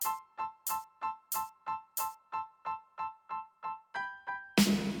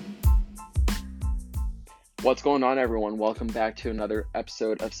What's going on, everyone? Welcome back to another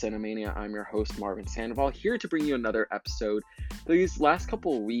episode of Cinemania. I'm your host, Marvin Sandoval, here to bring you another episode. These last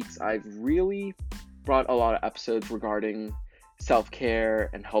couple of weeks, I've really brought a lot of episodes regarding self-care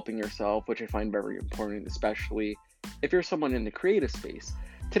and helping yourself, which I find very important, especially if you're someone in the creative space.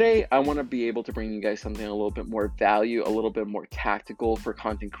 Today, I want to be able to bring you guys something a little bit more value, a little bit more tactical for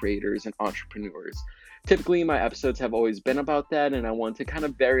content creators and entrepreneurs. Typically, my episodes have always been about that, and I want to kind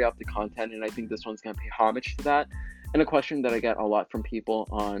of vary up the content, and I think this one's going to pay homage to that. And a question that I get a lot from people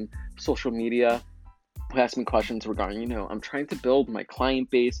on social media who ask me questions regarding, I'm trying to build my client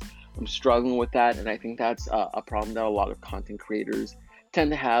base, I'm struggling with that, and I think that's a problem that a lot of content creators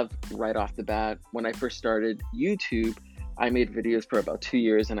tend to have right off the bat. When I first started YouTube, I made videos for about 2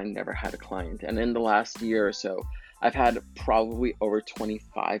 years, and I never had a client. And in the last year or so, I've had probably over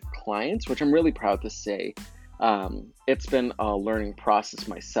 25 clients, which I'm really proud to say. It's been a learning process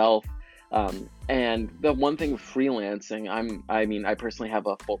myself. And the one thing with freelancing, I personally have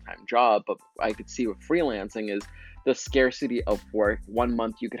a full-time job, but I could see with freelancing is the scarcity of work. 1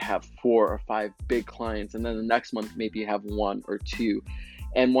 month you could have 4 or 5 big clients, and then the next month maybe you have 1 or 2.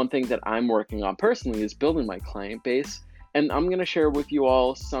 And one thing that I'm working on personally is building my client base. And I'm going to share with you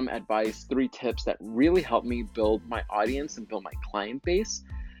all some advice, 3 tips that really help me build my audience and build my client base,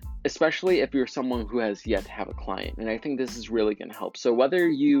 especially if you're someone who has yet to have a client. And I think this is really going to help. So whether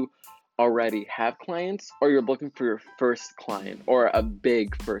you already have clients or you're looking for your first client or a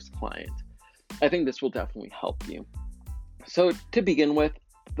big first client, I think this will definitely help you. So to begin with,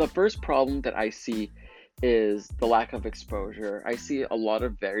 the first problem that I see is the lack of exposure. I see a lot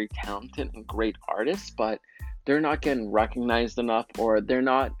of very talented and great artists, but they're not getting recognized enough, or they're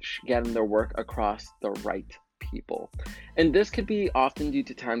not getting their work across the right people. And this could be often due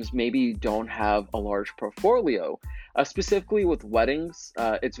to times maybe you don't have a large portfolio. Specifically with weddings,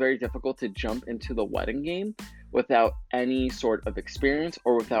 it's very difficult to jump into the wedding game without any sort of experience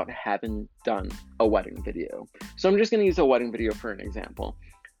or without having done a wedding video. So I'm just going to use a wedding video for an example.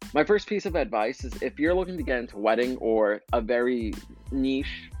 My first piece of advice is if you're looking to get into wedding or a very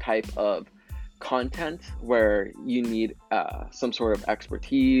niche type of content where you need some sort of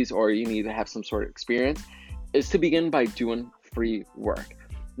expertise or you need to have some sort of experience, is to begin by doing free work.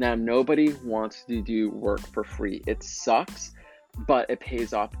 Now, nobody wants to do work for free. It sucks, but it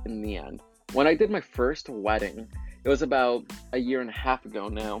pays off in the end. When I did my first wedding, it was about a year and a half ago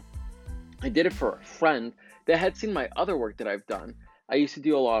now. I did it for a friend that had seen my other work that I've done. I used to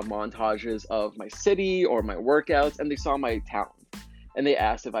do a lot of montages of my city or my workouts, and they saw my talent. And they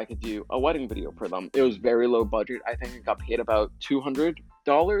asked if I could do a wedding video for them. It was very low budget. I think I got paid about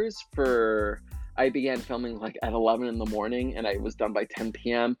 $200 I began filming like at 11 in the morning, and I was done by 10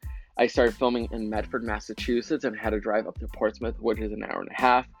 p.m. I started filming in Medford, Massachusetts, and had to drive up to Portsmouth, which is an hour and a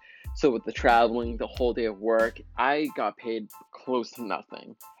half. So with the traveling, the whole day of work, I got paid close to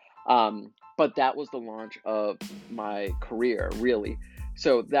nothing. But that was the launch of my career, really.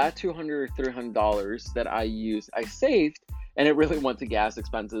 So that $200, $300 that I used, I saved, and it really went to gas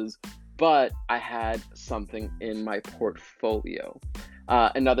expenses, but I had something in my portfolio.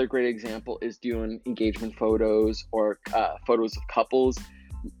 Another great example is doing engagement photos or photos of couples.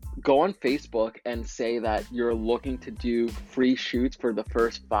 Go on Facebook and say that you're looking to do free shoots for the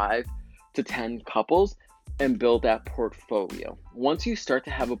first 5 to 10 couples and build that portfolio. Once you start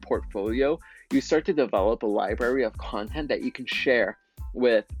to have a portfolio, you start to develop a library of content that you can share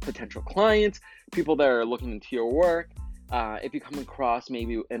with potential clients, people that are looking into your work. If you come across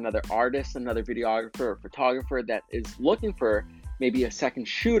maybe another artist, another videographer or photographer that is looking for maybe a second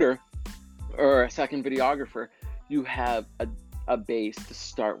shooter or a second videographer, you have a base to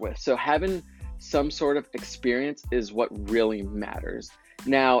start with. So having some sort of experience is what really matters.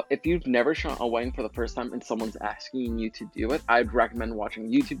 Now, if you've never shot a wedding for the first time and someone's asking you to do it, I'd recommend watching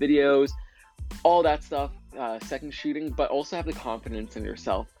YouTube videos, all that stuff, second shooting, but also have the confidence in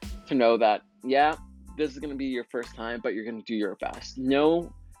yourself to know that, yeah, this is going to be your first time, but you're going to do your best.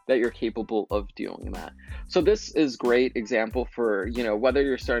 Know that you're capable of doing that. So this is great example for, whether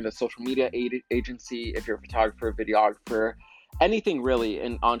you're starting a social media agency, if you're a photographer, videographer, anything really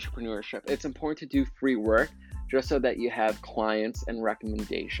in entrepreneurship. It's important to do free work just so that you have clients and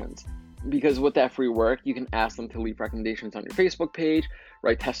recommendations. Because with that free work, you can ask them to leave recommendations on your Facebook page,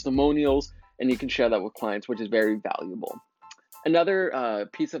 write testimonials, and you can share that with clients, which is very valuable. Another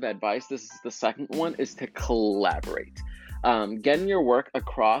piece of advice, this is the second one, is to collaborate. Getting your work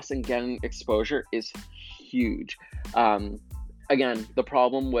across and getting exposure is huge. Again, the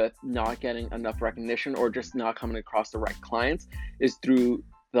problem with not getting enough recognition or just not coming across the right clients is through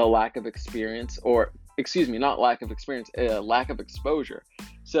the lack of experience, or not lack of experience, lack of exposure.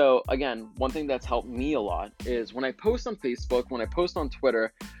 So again, one thing that's helped me a lot is when I post on Facebook, when I post on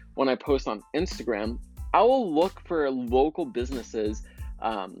Twitter, when I post on Instagram, I will look for local businesses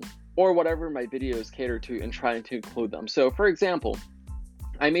or whatever my videos cater to and trying to include them. So for example,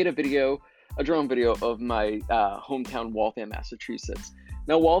 I made a drone video of my hometown, Waltham, Massachusetts.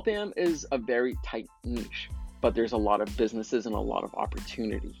 Now, Waltham is a very tight niche, but there's a lot of businesses and a lot of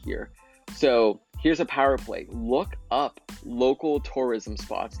opportunity here. So here's a power play. Look up local tourism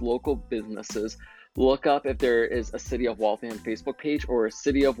spots, local businesses. Look up if there is a City of Waltham Facebook page or a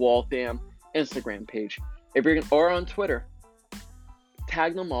City of Waltham Instagram page. If you're or on Twitter,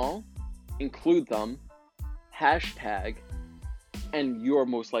 tag them all, include them, hashtag, and you're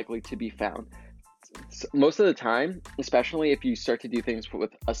most likely to be found. So most of the time, especially if you start to do things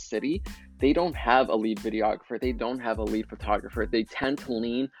with a city, they don't have a lead videographer, they don't have a lead photographer. They tend to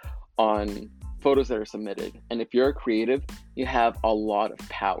lean on photos that are submitted. And if you're a creative, you have a lot of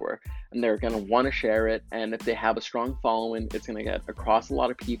power and they're going to want to share it. And if they have a strong following, it's going to get across a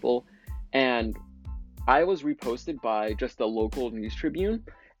lot of people. And I was reposted by just a local news Tribune,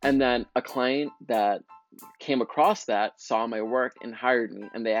 and then a client that came across that saw my work and hired me,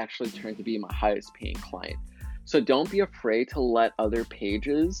 and they actually turned to be my highest paying client. So don't be afraid to let other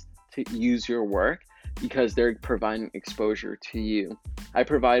pages to use your work because they're providing exposure to you. I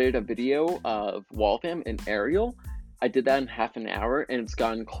provided a video of Waltham in aerial. I did that in half an hour and it's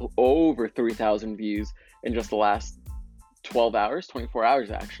gotten over 3,000 views in just the last 12 hours, 24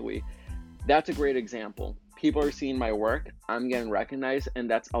 hours actually. That's a great example. People are seeing my work, I'm getting recognized, and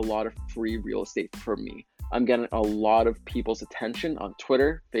that's a lot of free real estate for me. I'm getting a lot of people's attention on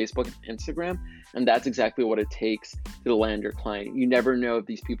Twitter, Facebook, and Instagram, and that's exactly what it takes to land your client. You never know if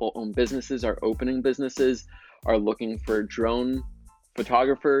these people own businesses, are opening businesses, are looking for drone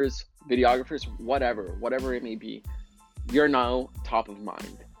photographers, videographers, whatever it may be. You're now top of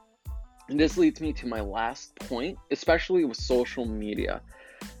mind. And this leads me to my last point, especially with social media.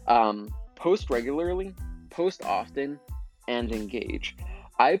 Post regularly, post often, and engage.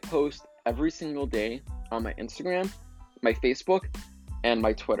 I post every single day on my Instagram, my Facebook, and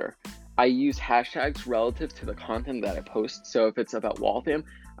my Twitter. I use hashtags relative to the content that I post. So if it's about Waltham,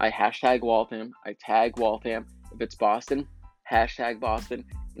 I hashtag Waltham, I tag Waltham. If it's Boston, hashtag Boston,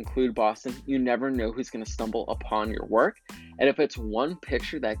 include Boston. You never know who's going to stumble upon your work. And if it's one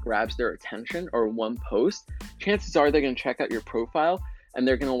picture that grabs their attention or one post, chances are they're going to check out your profile and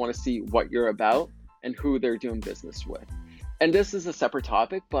they're going to want to see what you're about and who they're doing business with. And this is a separate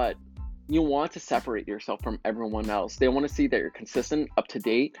topic, but you want to separate yourself from everyone else. They want to see that you're consistent, up to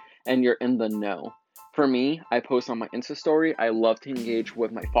date, and you're in the know. For me, I post on my Insta story. I love to engage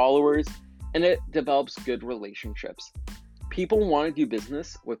with my followers, and it develops good relationships. People want to do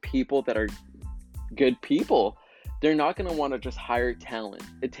business with people that are good people. They're not going to want to just hire talent.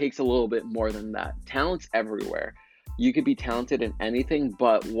 It takes a little bit more than that. Talent's everywhere. You could be talented in anything,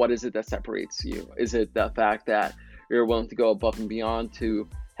 but what is it that separates you? Is it the fact that you're willing to go above and beyond to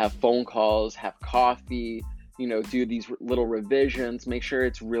have phone calls, have coffee, do these little revisions, make sure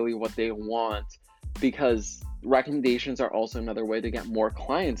it's really what they want? Because recommendations are also another way to get more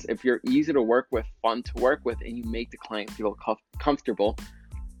clients. If you're easy to work with, fun to work with, and you make the client feel comfortable,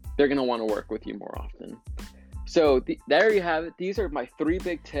 they're going to want to work with you more often. So there you have it. These are my 3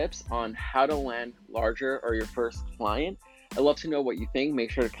 big tips on how to land larger or your first client. I'd love to know what you think.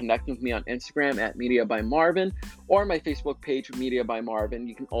 Make sure to connect with me on Instagram at Media by Marvin or my Facebook page, Media by Marvin.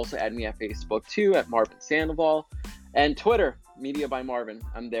 You can also add me at Facebook too at Marvin Sandoval, and Twitter, Media by Marvin.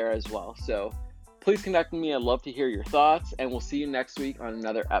 I'm there as well. So please connect with me. I'd love to hear your thoughts, and we'll see you next week on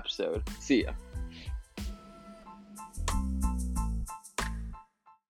another episode. See ya.